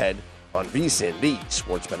Look Ahead on VSiN, the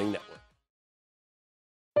Sports Betting Network.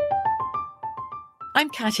 I'm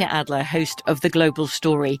Katya Adler, host of The Global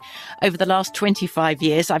Story. Over the last 25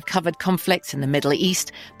 years, I've covered conflicts in the Middle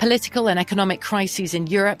East, political and economic crises in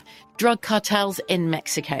Europe, drug cartels in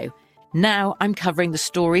Mexico. Now I'm covering the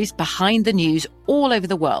stories behind the news all over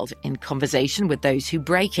the world in conversation with those who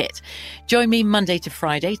break it. Join me Monday to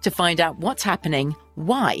Friday to find out what's happening,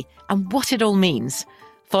 why, and what it all means.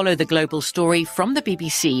 Follow The Global Story from the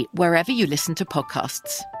BBC wherever you listen to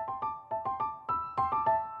podcasts.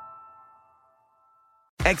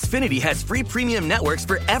 Xfinity has free premium networks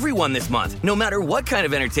for everyone this month, no matter what kind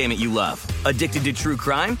of entertainment you love. Addicted to true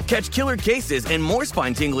crime? Catch killer cases and more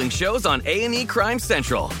spine-tingling shows on A&E Crime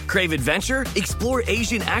Central. Crave adventure? Explore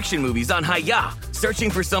Asian action movies on Hi-YAH.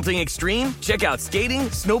 Searching for something extreme? Check out skating,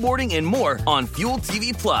 snowboarding, and more on Fuel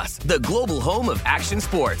TV Plus, the global home of action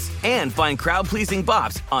sports. And find crowd-pleasing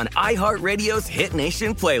bops on iHeartRadio's Hit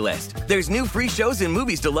Nation playlist. There's new free shows and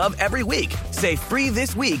movies to love every week. Say free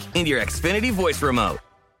this week in your Xfinity voice remote.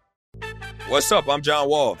 What's up? I'm John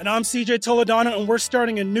Wall. And I'm CJ Toledano, and we're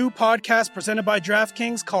starting a new podcast presented by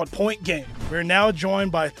DraftKings called Point Game. We're now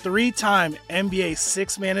joined by 3-time NBA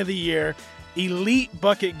Sixth Man of the Year, elite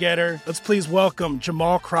bucket getter. Let's please welcome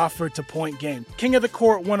Jamal Crawford to Point Game. King of the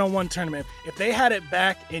Court one-on-one tournament. If they had it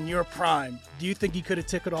back in your prime, do you think you could have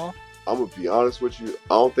took it all? I'm going to be honest with you.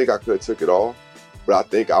 I don't think I could have took it all, but I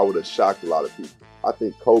think I would have shocked a lot of people. I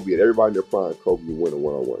think Kobe and everybody in their prime, Kobe would win a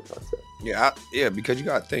one-on-one contest. Yeah, because you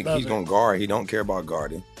got to think he's going to guard. He don't care about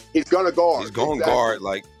guarding. He's going to guard. He's going to guard.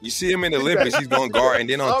 Like, you see him in the Olympics, he's going to guard. And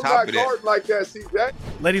then on top of that. Like that, CJ.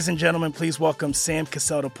 Ladies and gentlemen, please welcome Sam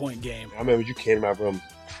Cassell to Point Game. I remember you came out from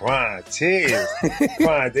crying, tears.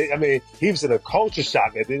 I mean, he was in a culture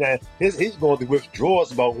shock. And then he's going through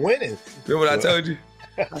withdrawals about winning. Remember what I told you?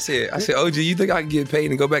 I said, OG, you think I can get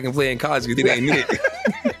paid and go back and play in college because it ain't it?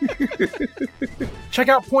 Check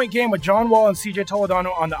out Point Game with John Wall and CJ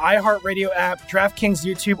Toledano on the iHeartRadio app, DraftKings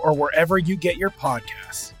YouTube, or wherever you get your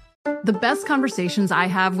podcasts. The best conversations I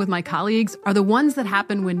have with my colleagues are the ones that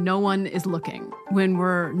happen when no one is looking, when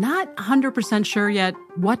we're not 100% sure yet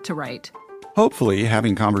what to write. Hopefully,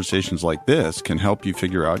 having conversations like this can help you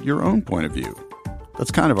figure out your own point of view.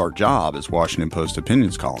 That's kind of our job as Washington Post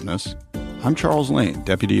opinions columnists. I'm Charles Lane,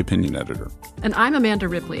 Deputy Opinion Editor. And I'm Amanda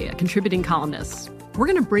Ripley, a contributing columnist. We're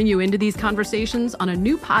going to bring you into these conversations on a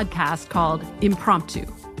new podcast called Impromptu.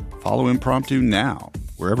 Follow Impromptu now,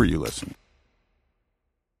 wherever you listen.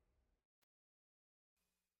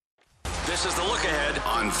 This is the Look Ahead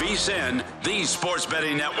on VSiN, the Sports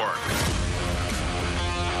Betting Network.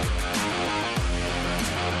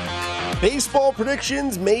 Baseball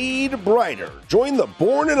predictions made brighter. Join the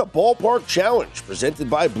Born in a Ballpark Challenge presented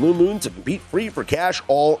by Blue Moon to compete free for cash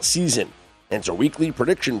all season. Enter weekly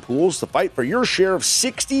prediction pools to fight for your share of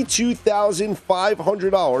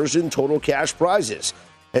 $62,500 in total cash prizes.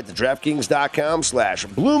 Head to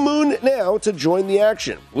DraftKings.com/Blue Moon now to join the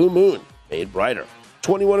action. Blue Moon, made brighter.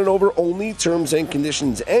 21 and over only. Terms and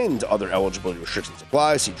conditions and other eligibility restrictions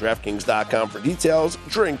apply. See DraftKings.com for details.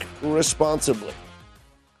 Drink responsibly.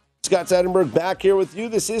 Scott Seidenberg back here with you.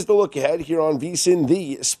 This is the Look Ahead here on VSiN,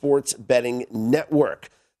 the Sports Betting Network.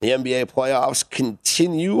 The NBA playoffs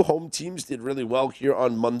continue. Home teams did really well here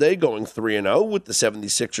on Monday, going 3-0 with the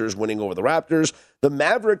 76ers winning over the Raptors. The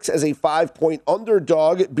Mavericks as a 5-point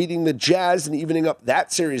underdog, beating the Jazz and evening up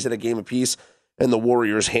that series at a game apiece, and the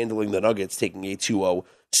Warriors handling the Nuggets, taking a 2-0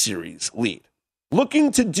 series lead.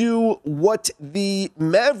 Looking to do what the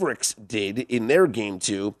Mavericks did in their Game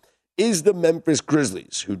 2 is the Memphis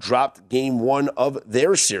Grizzlies, who dropped Game 1 of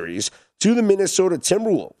their series to the Minnesota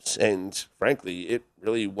Timberwolves. And frankly, it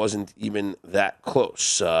really wasn't even that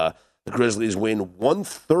close. The Grizzlies win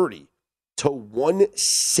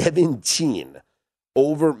 130-117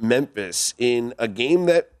 over Memphis in a game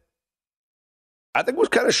that I think was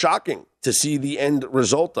kind of shocking to see the end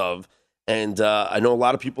result of. And I know a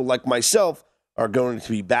lot of people like myself are going to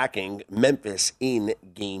be backing Memphis in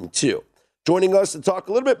Game 2. Joining us to talk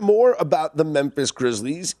a little bit more about the Memphis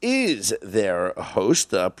Grizzlies is their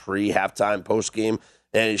host, pre-halftime, post-game,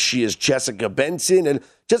 and she is Jessica Benson. And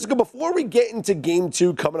Jessica, before we get into Game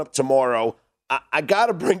 2 coming up tomorrow, I got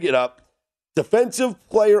to bring it up. Defensive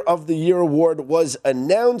Player of the Year award was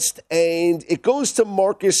announced, and it goes to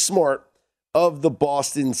Marcus Smart of the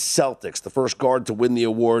Boston Celtics, the first guard to win the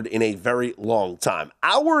award in a very long time.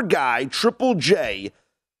 Our guy, Triple J,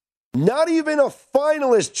 not even a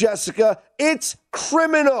finalist, Jessica. It's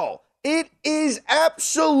criminal. It is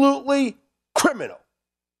absolutely criminal.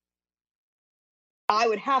 I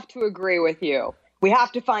would have to agree with you. We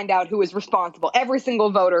have to find out who is responsible. Every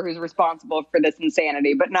single voter who's responsible for this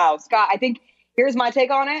insanity. But no, Scott, I think here's my take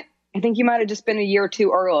on it. I think you might have just been a year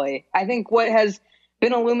too early. I think what has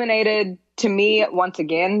been illuminated to me once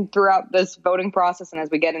again throughout this voting process, and as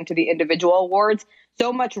we get into the individual awards,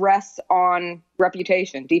 so much rests on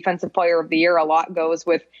reputation. Defensive Player of the Year, a lot goes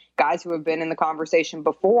with guys who have been in the conversation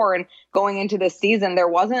before. And going into this season, there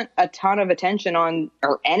wasn't a ton of attention on,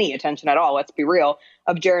 or any attention at all, let's be real,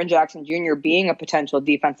 of Jaren Jackson Jr. being a potential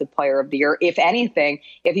Defensive Player of the Year. If anything,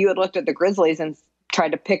 if you had looked at the Grizzlies and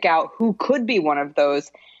tried to pick out who could be one of those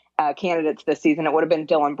candidates this season, it would have been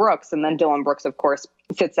Dillon Brooks. And then Dillon Brooks, of course,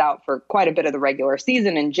 sits out for quite a bit of the regular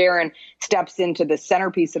season. And Jaren steps into the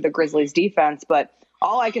centerpiece of the Grizzlies defense. But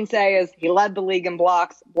all I can say is he led the league in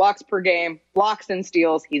blocks per game, blocks and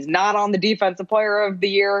steals. He's not on the Defensive Player of the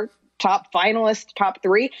Year, top finalist, top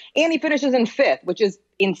 3. And he finishes in 5th, which is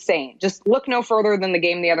insane. Just look no further than the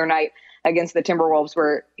game the other night against the Timberwolves,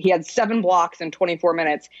 where he had 7 blocks in 24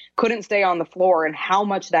 minutes, couldn't stay on the floor, and how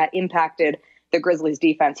much that impacted the Grizzlies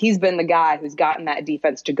defense. He's been the guy who's gotten that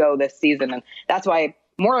defense to go this season. And that's why,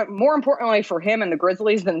 more importantly for him and the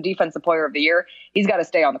Grizzlies than Defensive Player of the Year, he's got to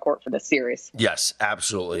stay on the court for this series. Yes,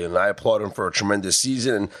 absolutely. And I applaud him for a tremendous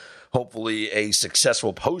season. And hopefully a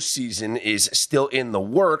successful postseason is still in the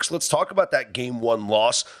works. Let's talk about that Game 1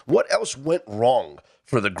 loss. What else went wrong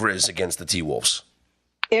for the Grizz against the T-Wolves?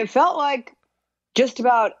 It felt like just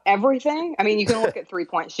about everything. I mean, you can look at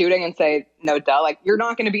 3-point shooting and say, no duh. Like, you're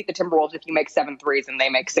not going to beat the Timberwolves if you make 7 threes and they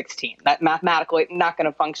make 16. That mathematically not going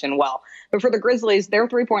to function well. But for the Grizzlies, their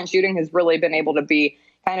 3-point shooting has really been able to be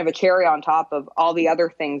kind of a cherry on top of all the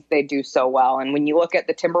other things they do so well. And when you look at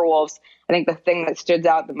the Timberwolves, I think the thing that stood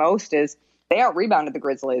out the most is they out-rebounded the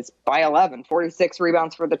Grizzlies by 11. 46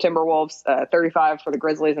 rebounds for the Timberwolves, 35 for the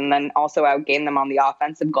Grizzlies, and then also outgained them on the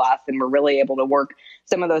offensive glass and were really able to work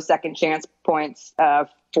some of those second chance points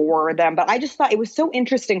for them. But I just thought it was so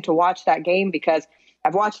interesting to watch that game because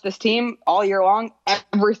I've watched this team all year long,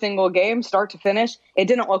 every single game, start to finish. It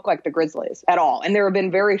didn't look like the Grizzlies at all. And there have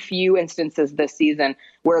been very few instances this season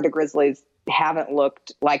where the Grizzlies haven't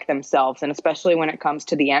looked like themselves, and especially when it comes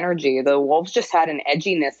to the energy. The Wolves just had an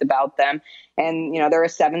edginess about them, and they're a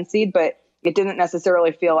 7 seed, but it didn't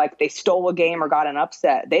necessarily feel like they stole a game or got an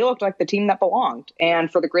upset. They looked like the team that belonged,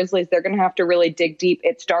 and for the Grizzlies, they're going to have to really dig deep.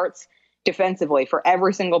 It starts defensively for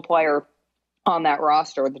every single player on that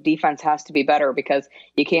roster. The defense has to be better because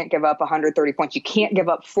you can't give up 130 points. You can't give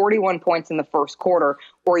up 41 points in the first quarter,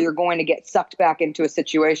 or you're going to get sucked back into a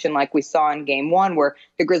situation like we saw in game 1 where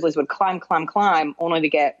the Grizzlies would climb, only to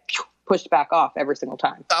get pushed back off every single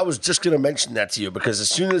time. I was just going to mention that to you because as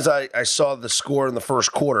soon as I saw the score in the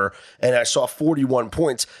first quarter and I saw 41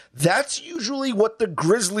 points, that's usually what the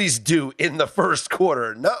Grizzlies do in the first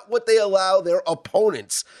quarter, not what they allow their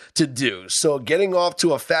opponents to do. So getting off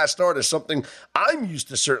to a fast start is something I'm used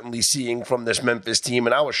to certainly seeing from this Memphis team,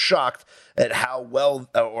 and I was shocked at how well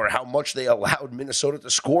or how much they allowed Minnesota to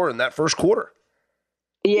score in that first quarter.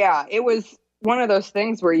 Yeah, it was one of those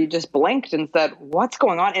things where you just blinked and said, what's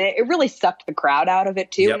going on? And it really sucked the crowd out of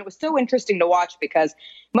it too. Yep. And it was so interesting to watch because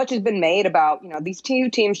much has been made about, these two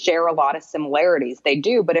teams share a lot of similarities. They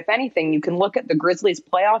do. But if anything, you can look at the Grizzlies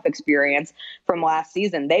playoff experience from last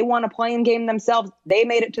season. They won a play-in game themselves. They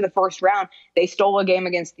made it to the first round. They stole a game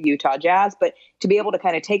against the Utah Jazz. But to be able to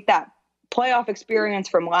kind of take that playoff experience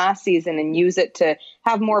from last season and use it to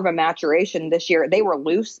have more of a maturation this year, they were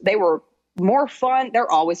loose. They were more fun. They're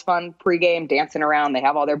always fun pregame, dancing around. They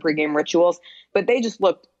have all their pregame rituals, but they just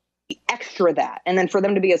looked extra that. And then for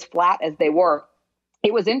them to be as flat as they were,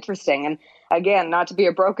 it was interesting. And again, not to be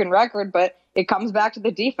a broken record, but it comes back to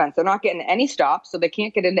the defense. They're not getting any stops, so they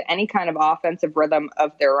can't get into any kind of offensive rhythm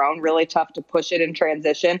of their own. Really tough to push it in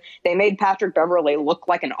transition. They made Patrick Beverley look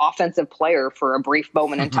like an offensive player for a brief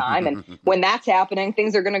moment in time. And when that's happening,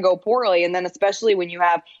 things are going to go poorly. And then especially when you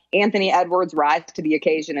have Anthony Edwards rise to the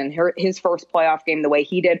occasion and his first playoff game the way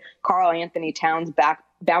he did, Karl Anthony Towns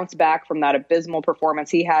bounce back from that abysmal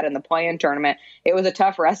performance he had in the play-in tournament. It was a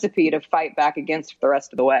tough recipe to fight back against for the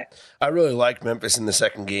rest of the way. I really liked Memphis in the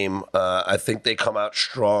second game. I think they come out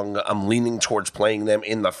strong. I'm leaning towards playing them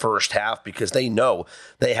in the first half because they know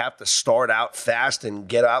they have to start out fast and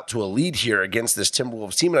get out to a lead here against this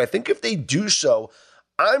Timberwolves team. And I think if they do so,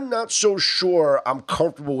 I'm not so sure I'm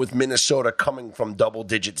comfortable with Minnesota coming from double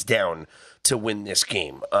digits down to win this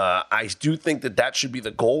game. I do think that should be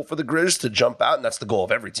the goal for the Grizz, to jump out, and that's the goal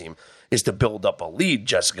of every team, is to build up a lead,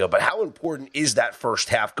 Jessica. But how important is that first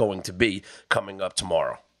half going to be coming up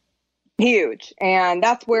tomorrow? Huge. And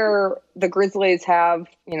that's where the Grizzlies have,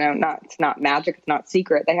 it's not magic, it's not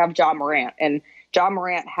secret. They have Ja Morant, and Ja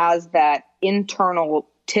Morant has that internal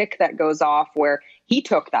tick that goes off where he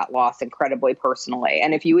took that loss incredibly personally.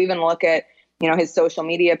 And if you even look at, his social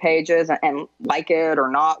media pages and like it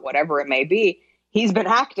or not, whatever it may be, he's been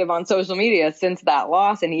active on social media since that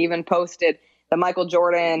loss. And he even posted the Michael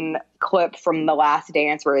Jordan clip from The Last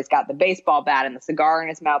Dance where he's got the baseball bat and the cigar in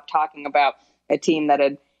his mouth talking about a team that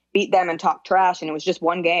had beat them and talked trash. And it was just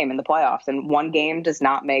one game in the playoffs, and one game does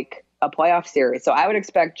not make a playoff series. So I would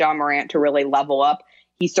expect Ja Morant to really level up.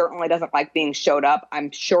 He certainly doesn't like being showed up.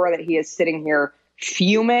 I'm sure that he is sitting here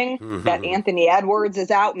fuming that Anthony Edwards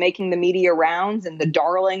is out making the media rounds and the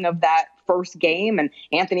darling of that first game. And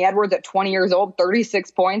Anthony Edwards at 20 years old,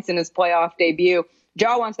 36 points in his playoff debut.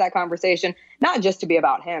 Ja wants that conversation, not just to be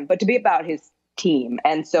about him, but to be about his team.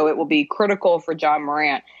 And so it will be critical for Ja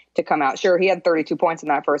Morant to come out. Sure, he had 32 points in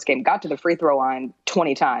that first game, got to the free throw line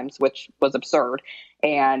 20 times, which was absurd.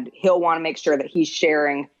 And he'll want to make sure that he's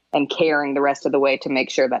sharing and caring the rest of the way to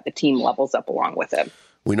make sure that the team levels up along with him.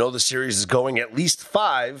 We know the series is going at least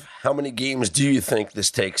 5. How many games do you think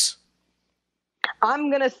this takes?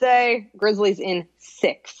 I'm going to say Grizzlies in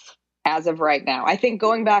 6. as of right now. I think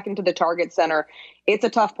going back into the Target Center, it's a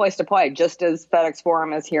tough place to play, just as FedEx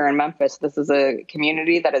Forum is here in Memphis. This is a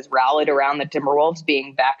community that has rallied around the Timberwolves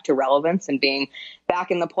being back to relevance and being back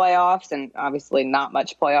in the playoffs, and obviously not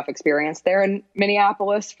much playoff experience there in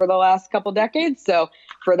Minneapolis for the last couple decades. So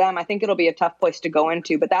for them, I think it'll be a tough place to go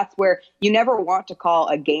into, but that's where you never want to call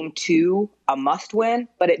a game 2 a must win,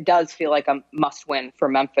 but it does feel like a must win for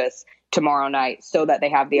Memphis tomorrow night so that they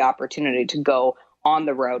have the opportunity to go on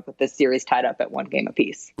the road with this series tied up at 1 game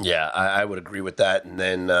apiece. Yeah, I would agree with that. And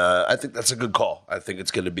then I think that's a good call. I think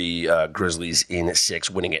it's going to be Grizzlies in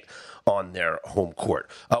 6, winning it on their home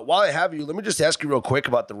court. While I have you, let me just ask you real quick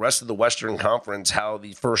about the rest of the Western Conference, how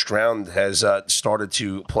the first round has started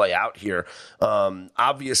to play out here.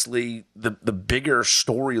 Obviously, the bigger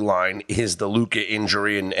storyline is the Luka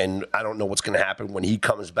injury, and I don't know what's going to happen when he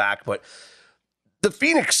comes back, but the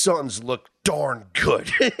Phoenix Suns look darn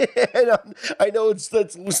good. And I know that's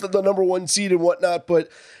the number 1 seed and whatnot, but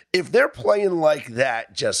if they're playing like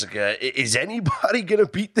that, Jessica, is anybody going to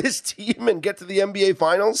beat this team and get to the NBA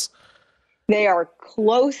Finals? They are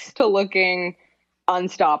close to looking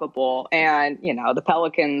unstoppable. And, the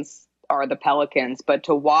Pelicans are the Pelicans. But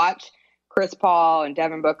to watch Chris Paul and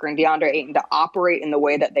Devin Booker and DeAndre Ayton to operate in the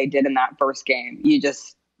way that they did in that first game, you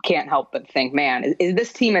just can't help but think, man, is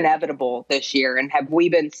this team inevitable this year? And have we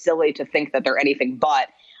been silly to think that they're anything but?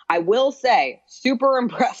 I will say, super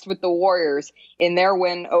impressed with the Warriors in their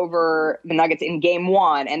win over the Nuggets in game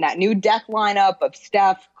 1, and that new death lineup of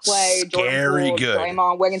Steph, Clay, Jordan Poole,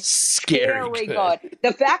 Draymond, Wiggins. Scary good.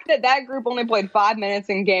 The fact that group only played 5 minutes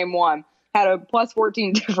in game 1 had a plus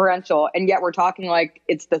 14 differential, and yet we're talking like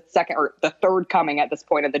it's the second or the third coming at this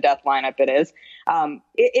point of the death lineup. It is.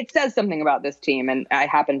 It says something about this team, and I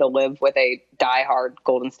happen to live with a diehard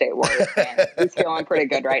Golden State Warriors fan. He's feeling pretty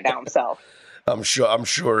good right now himself. I'm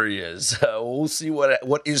sure he is. We'll see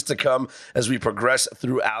what is to come as we progress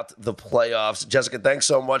throughout the playoffs. Jessica, thanks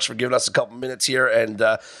so much for giving us a couple minutes here, and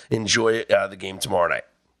enjoy the game tomorrow night.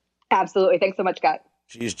 Absolutely. Thanks so much, Scott.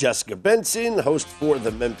 She's Jessica Benson, host for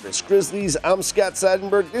the Memphis Grizzlies. I'm Scott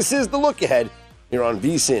Seidenberg. This is The Look Ahead here on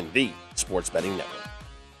VSiN, the Sports Betting Network.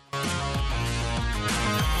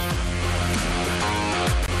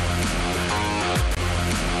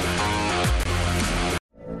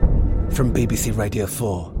 From BBC Radio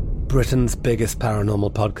 4, Britain's biggest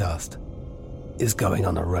paranormal podcast is going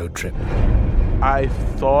on a road trip. I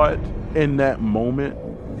thought in that moment,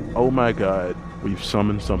 oh my God, we've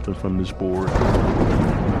summoned something from this board.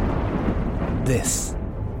 This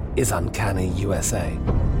is Uncanny USA.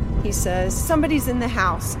 He says, somebody's in the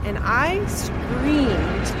house, and I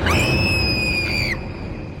screamed.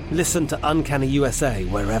 Listen to Uncanny USA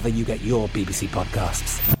wherever you get your BBC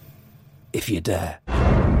podcasts, if you dare.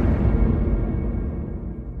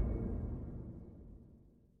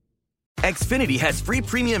 Xfinity has free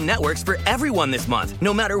premium networks for everyone this month,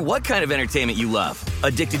 no matter what kind of entertainment you love.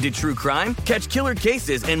 Addicted to true crime? Catch killer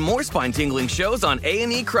cases and more spine-tingling shows on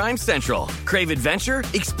A&E Crime Central. Crave adventure?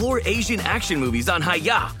 Explore Asian action movies on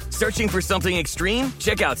Hi-YAH. Searching for something extreme?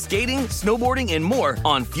 Check out skating, snowboarding, and more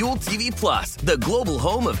on Fuel TV Plus, the global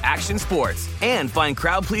home of action sports. And find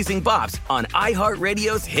crowd-pleasing bops on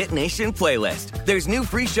iHeartRadio's Hit Nation playlist. There's new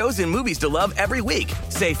free shows and movies to love every week.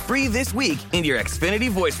 Say free this week in your Xfinity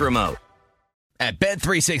voice remote. At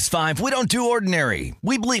Bet365, we don't do ordinary.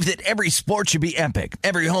 We believe that every sport should be epic.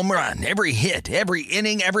 Every home run, every hit, every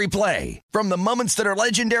inning, every play. From the moments that are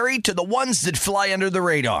legendary to the ones that fly under the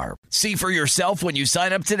radar. See for yourself when you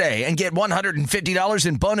sign up today and get $150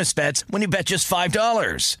 in bonus bets when you bet just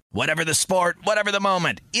 $5. Whatever the sport, whatever the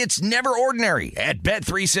moment, it's never ordinary at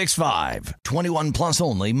Bet365. 21 plus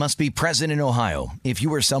only. Must be present in Ohio. If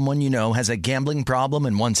you or someone you know has a gambling problem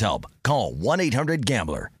and wants help, call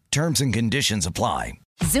 1-800-GAMBLER. Terms and conditions apply.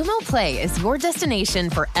 Xumo Play is your destination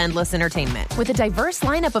for endless entertainment. With a diverse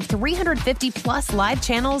lineup of 350 plus live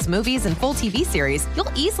channels, movies, and full TV series,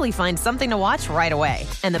 you'll easily find something to watch right away.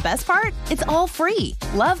 And the best part? It's all free.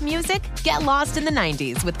 Love music? Get lost in the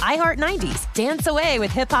 90s with iHeart 90s, dance away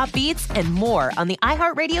with hip-hop beats, and more on the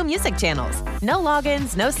iHeartRadio music channels. No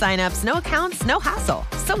logins, no signups, no accounts, no hassle.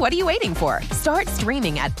 So what are you waiting for? Start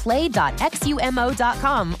streaming at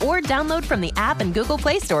play.xumo.com or download from the app and Google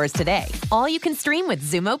Play stores today. All you can stream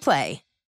with Xumo Play.